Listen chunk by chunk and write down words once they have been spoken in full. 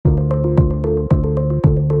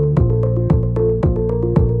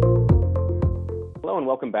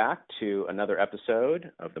welcome back to another episode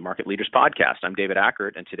of the Market Leaders Podcast. I'm David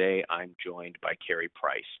Ackert, and today I'm joined by Carrie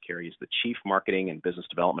Price. Carrie is the Chief Marketing and Business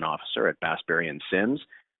Development Officer at Bass, Berry & Sims.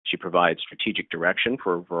 She provides strategic direction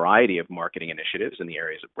for a variety of marketing initiatives in the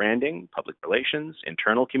areas of branding, public relations,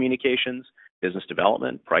 internal communications, business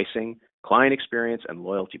development, pricing, client experience, and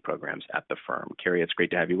loyalty programs at the firm. Carrie, it's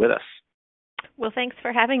great to have you with us. Well, thanks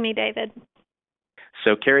for having me, David.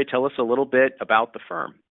 So, Carrie, tell us a little bit about the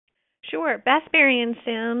firm. Sure. Bass, Berry &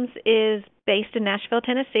 Sims is based in Nashville,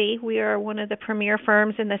 Tennessee. We are one of the premier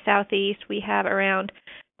firms in the Southeast. We have around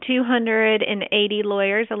 280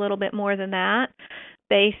 lawyers, a little bit more than that,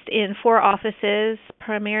 based in 4 offices,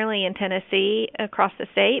 primarily in Tennessee, across the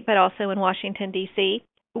state, but also in Washington, D.C.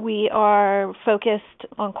 We are focused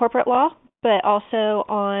on corporate law, but also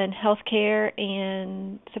on healthcare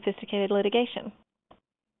and sophisticated litigation.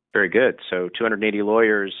 Very good. So 280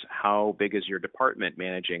 lawyers, how big is your department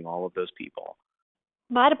managing all of those people?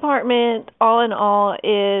 My department, all in all,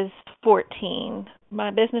 is 14. My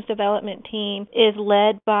business development team is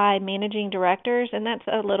led by managing directors, and that's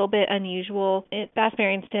a little bit unusual. At Bass,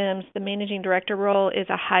 Berry & Sims, the managing director role is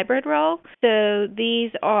a hybrid role. So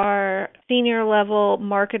these are senior-level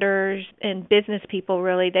marketers and business people,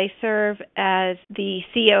 really. They serve as the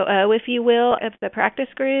COO, if you will, of the practice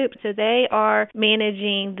group. So they are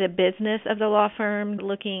managing the business of the law firm,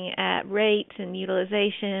 looking at rates and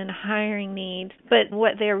utilization, hiring needs. But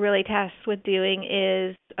what they're really tasked with doing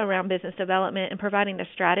is around business development and providing the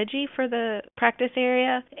strategy for the practice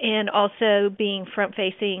area, and also being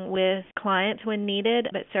front-facing with clients when needed,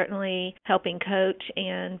 but certainly helping coach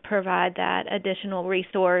and provide that additional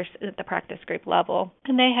resource at the practice group level.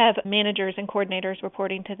 And they have managers and coordinators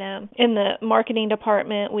reporting to them. In the marketing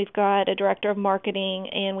department, we've got a director of marketing,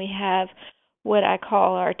 and we have what I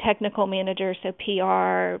call our technical managers, so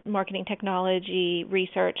PR, marketing technology,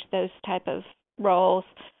 research, those type of roles,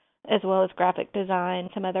 as well as graphic design,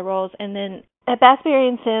 some other roles. And then at Bass,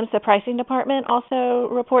 Berry & Sims, the pricing department also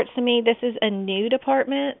reports to me. This is a new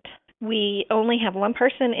department. We only have one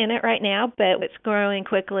person in it right now, but it's growing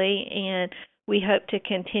quickly, and we hope to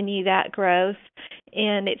continue that growth.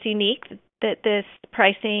 And it's unique that this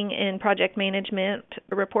pricing and project management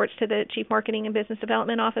reports to the Chief Marketing and Business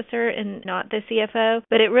Development Officer and not the CFO.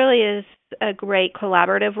 But it really is a great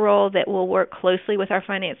collaborative role that will work closely with our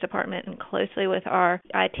finance department and closely with our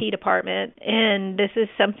IT department. And this is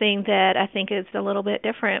something that I think is a little bit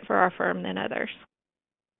different for our firm than others.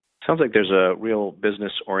 Sounds like there's a real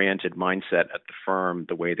business-oriented mindset at the firm,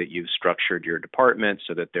 the way that you've structured your department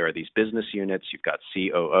so that there are these business units. You've got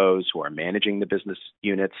COOs who are managing the business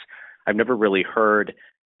units. I've never really heard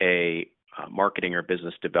a marketing or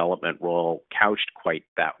business development role couched quite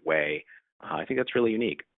that way. I think that's really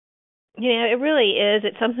unique. Yeah, it really is.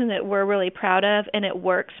 It's something that we're really proud of, and it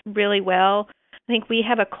works really well. I think we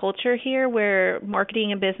have a culture here where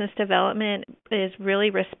marketing and business development is really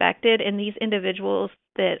respected, and these individuals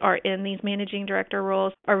that are in these managing director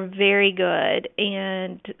roles are very good,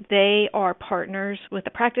 and they are partners with the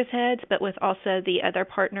practice heads, but with also the other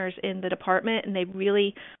partners in the department, and they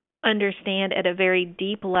really understand at a very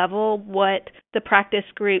deep level what the practice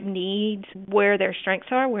group needs, where their strengths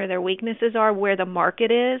are, where their weaknesses are, where the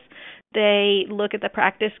market is. They look at the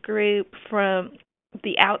practice group from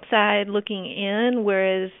the outside looking in,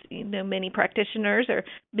 whereas many practitioners are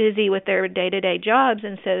busy with their day-to-day jobs,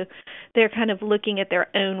 and so they're kind of looking at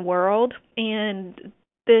their own world. And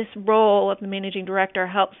this role of the managing director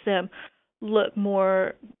helps them look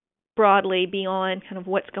more broadly beyond kind of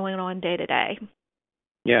what's going on day-to-day.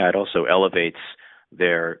 Yeah, it also elevates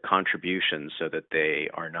their contributions so that they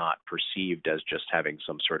are not perceived as just having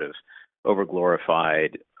some sort of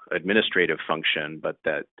overglorified administrative function, but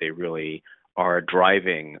that they really are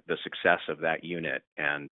driving the success of that unit.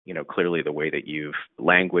 And, clearly the way that you've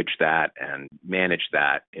languaged that and managed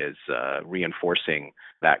that is reinforcing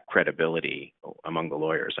that credibility among the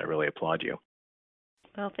lawyers. I really applaud you.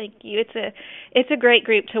 Well, thank you. It's a great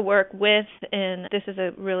group to work with, and this is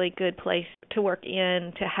a really good place to work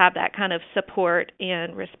in. To have that kind of support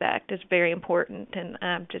and respect is very important, and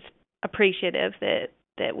I'm just appreciative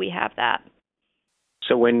that we have that.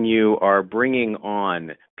 So when you are bringing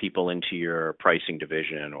on people into your pricing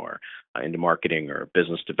division or into marketing or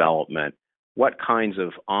business development, what kinds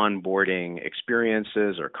of onboarding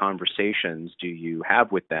experiences or conversations do you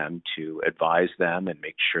have with them to advise them and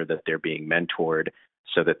make sure that they're being mentored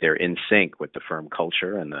so that they're in sync with the firm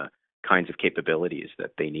culture and the kinds of capabilities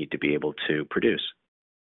that they need to be able to produce?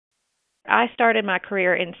 I started my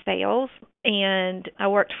career in sales, and I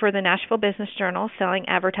worked for the Nashville Business Journal selling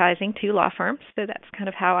advertising to law firms. So that's kind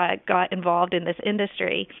of how I got involved in this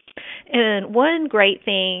industry. And one great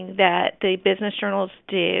thing that the business journals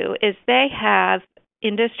do is they have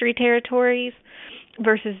industry territories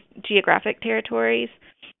versus geographic territories.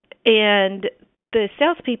 And the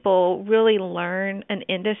salespeople really learn an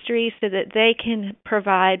industry so that they can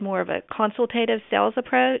provide more of a consultative sales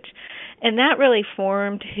approach. And that really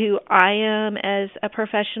formed who I am as a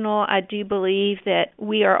professional. I do believe that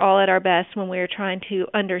we are all at our best when we're trying to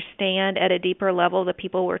understand at a deeper level the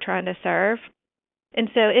people we're trying to serve. And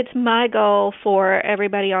so it's my goal for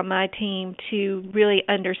everybody on my team to really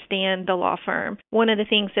understand the law firm. One of the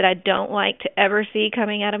things that I don't like to ever see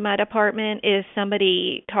coming out of my department is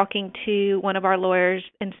somebody talking to one of our lawyers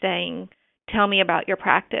and saying, "Tell me about your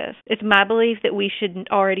practice." It's my belief that we should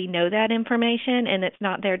already know that information, and it's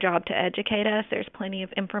not their job to educate us. There's plenty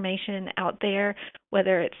of information out there,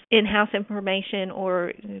 whether it's in-house information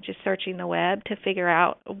or just searching the web to figure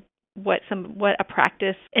out what a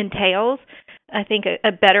practice entails. I think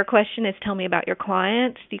a better question is, tell me about your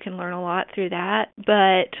clients. You can learn a lot through that.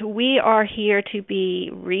 But we are here to be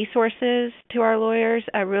resources to our lawyers.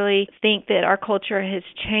 I really think that our culture has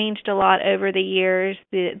changed a lot over the years.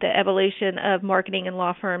 The evolution of marketing and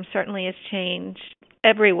law firms certainly has changed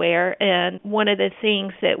everywhere. And one of the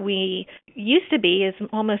things that we used to be is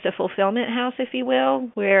almost a fulfillment house, if you will,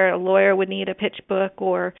 where a lawyer would need a pitch book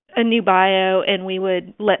or a new bio, and we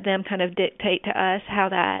would let them kind of dictate to us how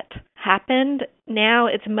that happened. Now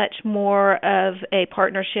it's much more of a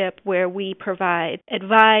partnership where we provide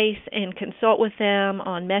advice and consult with them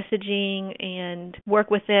on messaging and work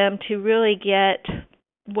with them to really get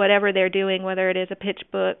whatever they're doing, whether it is a pitch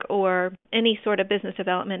book or any sort of business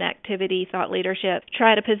development activity, thought leadership,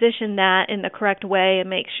 try to position that in the correct way and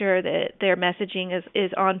make sure that their messaging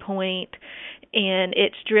is on point and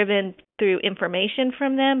it's driven through information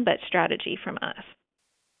from them, but strategy from us.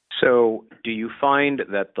 So do you find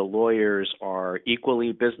that the lawyers are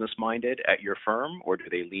equally business-minded at your firm, or do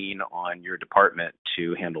they lean on your department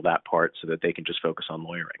to handle that part so that they can just focus on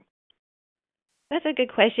lawyering? That's a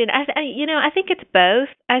good question. I think it's both.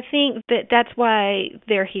 I think that that's why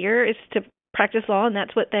they're here, is to practice law, and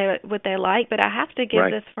that's what they like. But I have to give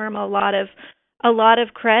Right. this firm a lot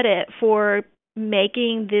of credit for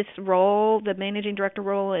making this role, the managing director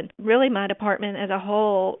role, and really my department as a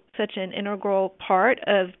whole, such an integral part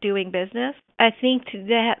of doing business. I think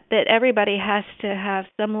that everybody has to have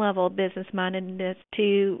some level of business mindedness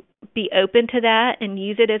to be open to that and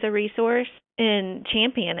use it as a resource and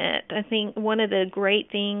champion it. I think one of the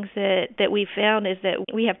great things that we found is that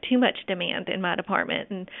we have too much demand in my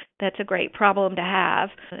department, and that's a great problem to have.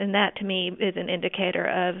 And that, to me, is an indicator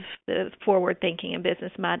of the forward thinking and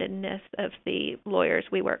business mindedness of the lawyers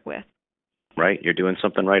we work with. Right. You're doing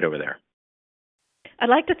something right over there. I'd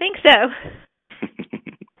like to think so.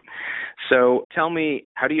 So tell me,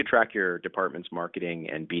 how do you track your department's marketing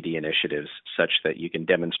and BD initiatives such that you can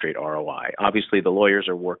demonstrate ROI? Obviously, the lawyers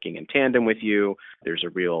are working in tandem with you. There's a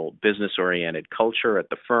real business-oriented culture at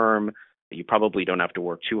the firm. You probably don't have to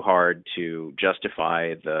work too hard to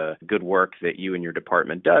justify the good work that you and your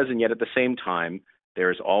department does. And yet at the same time,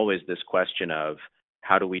 there's always this question of,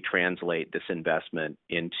 how do we translate this investment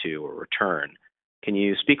into a return? Can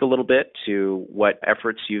you speak a little bit to what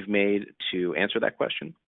efforts you've made to answer that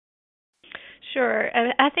question? Sure.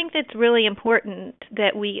 I think it's really important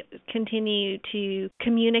that we continue to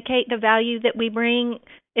communicate the value that we bring.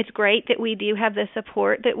 It's great that we do have the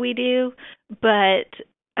support that we do, but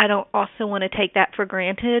I don't also want to take that for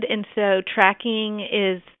granted. And so tracking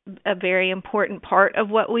is a very important part of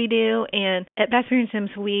what we do. And at Bass, Berry &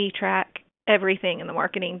 Sims, we track everything in the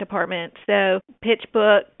marketing department. So pitch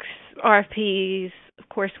books, RFPs, of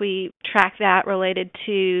course, we track that related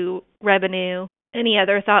to revenue. Any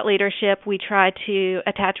other thought leadership, we try to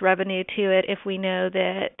attach revenue to it if we know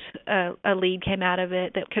that a lead came out of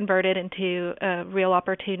it that converted into a real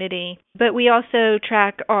opportunity. But we also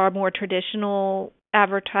track our more traditional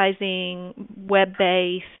advertising,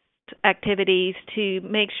 web-based activities to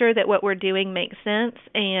make sure that what we're doing makes sense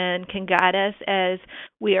and can guide us as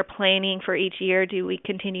we are planning for each year. Do we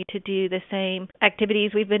continue to do the same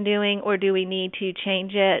activities we've been doing, or do we need to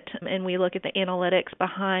change it? And we look at the analytics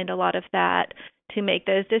behind a lot of that to make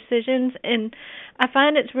those decisions. And I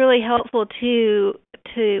find it's really helpful to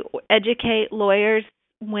educate lawyers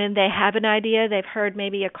when they have an idea. They've heard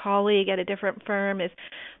maybe a colleague at a different firm is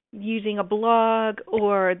using a blog,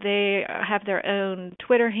 or they have their own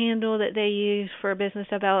Twitter handle that they use for business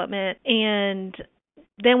development. And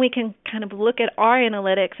then we can kind of look at our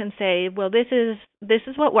analytics and say, well, this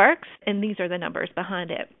is what works, and these are the numbers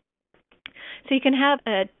behind it. So you can have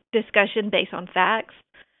a discussion based on facts,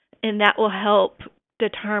 and that will help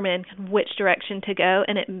determine which direction to go,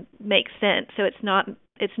 and it makes sense. So it's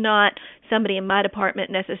not somebody in my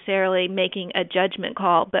department necessarily making a judgment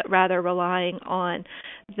call, but rather relying on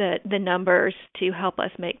the numbers to help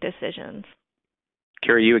us make decisions.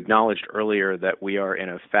 Carrie, you acknowledged earlier that we are in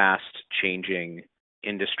a fast-changing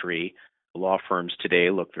industry. Law firms today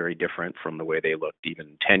look very different from the way they looked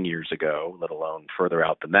even 10 years ago, let alone further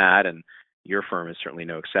out than that, and your firm is certainly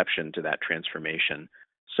no exception to that transformation.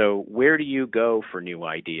 So where do you go for new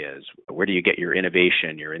ideas? Where do you get your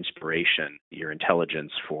innovation, your inspiration, your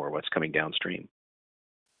intelligence for what's coming downstream?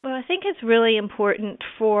 Well, I think it's really important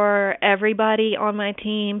for everybody on my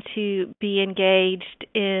team to be engaged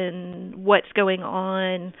in what's going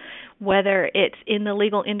on, whether it's in the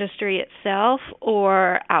legal industry itself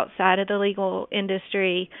or outside of the legal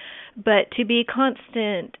industry, but to be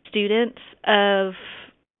constant students of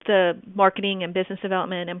the marketing and business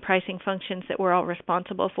development and pricing functions that we're all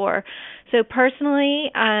responsible for. So personally,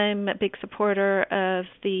 I'm a big supporter of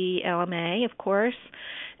the LMA, of course,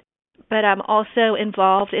 but I'm also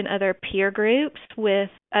involved in other peer groups with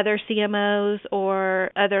other CMOs or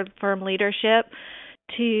other firm leadership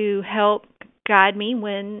to help guide me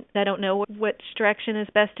when I don't know which direction is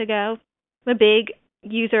best to go. I'm a big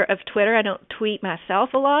user of Twitter. I don't tweet myself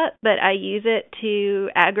a lot, but I use it to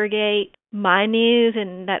aggregate my news,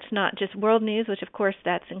 and that's not just world news, which of course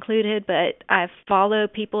that's included, but I follow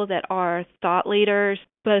people that are thought leaders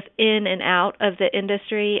both in and out of the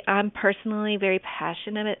industry. I'm personally very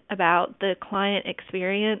passionate about the client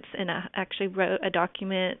experience, and I actually wrote a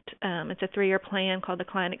document. It's a 3-year plan called the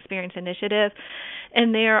Client Experience Initiative,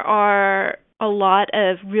 and there are a lot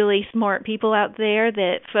of really smart people out there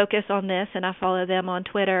that focus on this, and I follow them on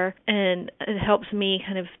Twitter, and it helps me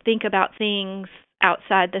kind of think about things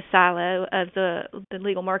outside the silo of the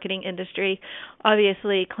legal marketing industry.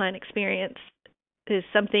 Obviously, client experience is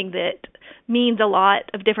something that means a lot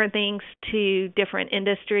of different things to different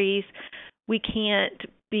industries. We can't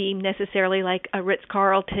be necessarily like a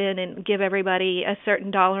Ritz-Carlton and give everybody a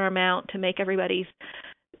certain dollar amount to make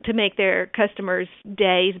their customers'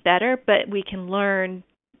 days better, but we can learn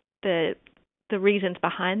the reasons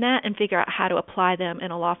behind that and figure out how to apply them in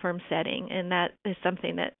a law firm setting. And that is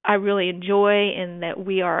something that I really enjoy and that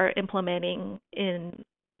we are implementing in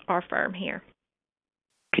our firm here.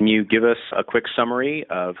 Can you give us a quick summary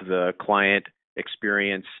of the Client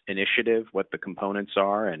Experience Initiative, what the components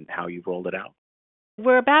are, and how you've rolled it out?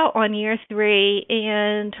 We're about on year 3,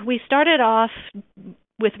 and we started off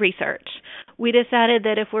with research. We decided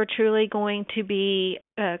that if we're truly going to be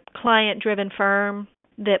a client-driven firm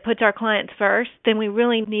that puts our clients first, then we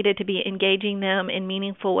really needed to be engaging them in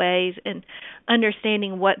meaningful ways and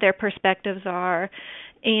understanding what their perspectives are.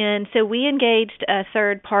 And so we engaged a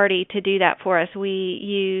third party to do that for us. We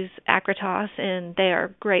use Acritas, and they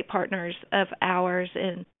are great partners of ours,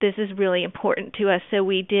 and this is really important to us. So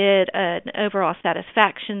we did an overall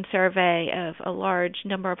satisfaction survey of a large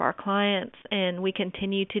number of our clients, and we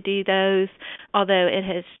continue to do those, although it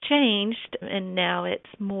has changed, and now it's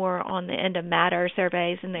more on the end of matter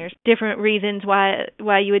surveys, and there's different reasons why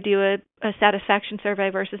you would do a satisfaction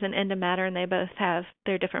survey versus an end of matter, and they both have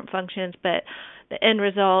their different functions, but the end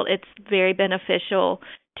result, it's very beneficial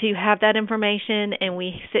to have that information, and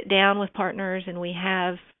we sit down with partners and we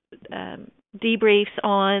have debriefs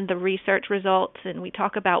on the research results, and we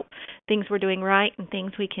talk about things we're doing right and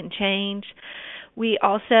things we can change. We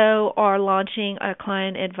also are launching a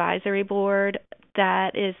client advisory board.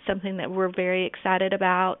 That is something that we're very excited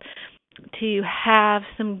about, to have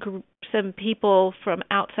some people from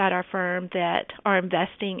outside our firm that are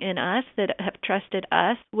investing in us, that have trusted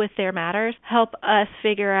us with their matters, help us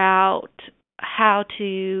figure out how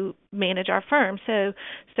to manage our firm. So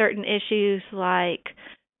certain issues like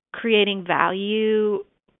creating value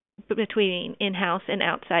between in-house and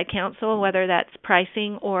outside counsel, whether that's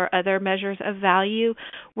pricing or other measures of value,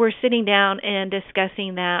 we're sitting down and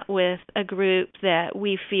discussing that with a group that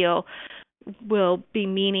we feel will be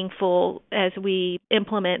meaningful as we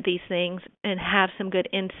implement these things and have some good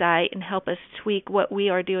insight and help us tweak what we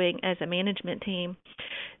are doing as a management team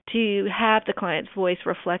to have the client's voice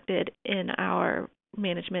reflected in our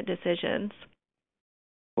management decisions.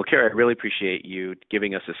 Well, Carrie, I really appreciate you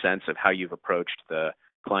giving us a sense of how you've approached the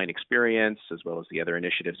client experience as well as the other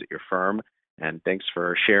initiatives at your firm. And thanks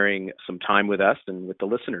for sharing some time with us and with the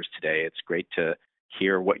listeners today. It's great to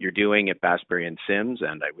hear what you're doing at Bassbury & Sims,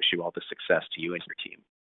 and I wish you all the success to you and your team.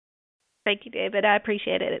 Thank you, David. I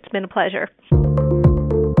appreciate it. It's been a pleasure.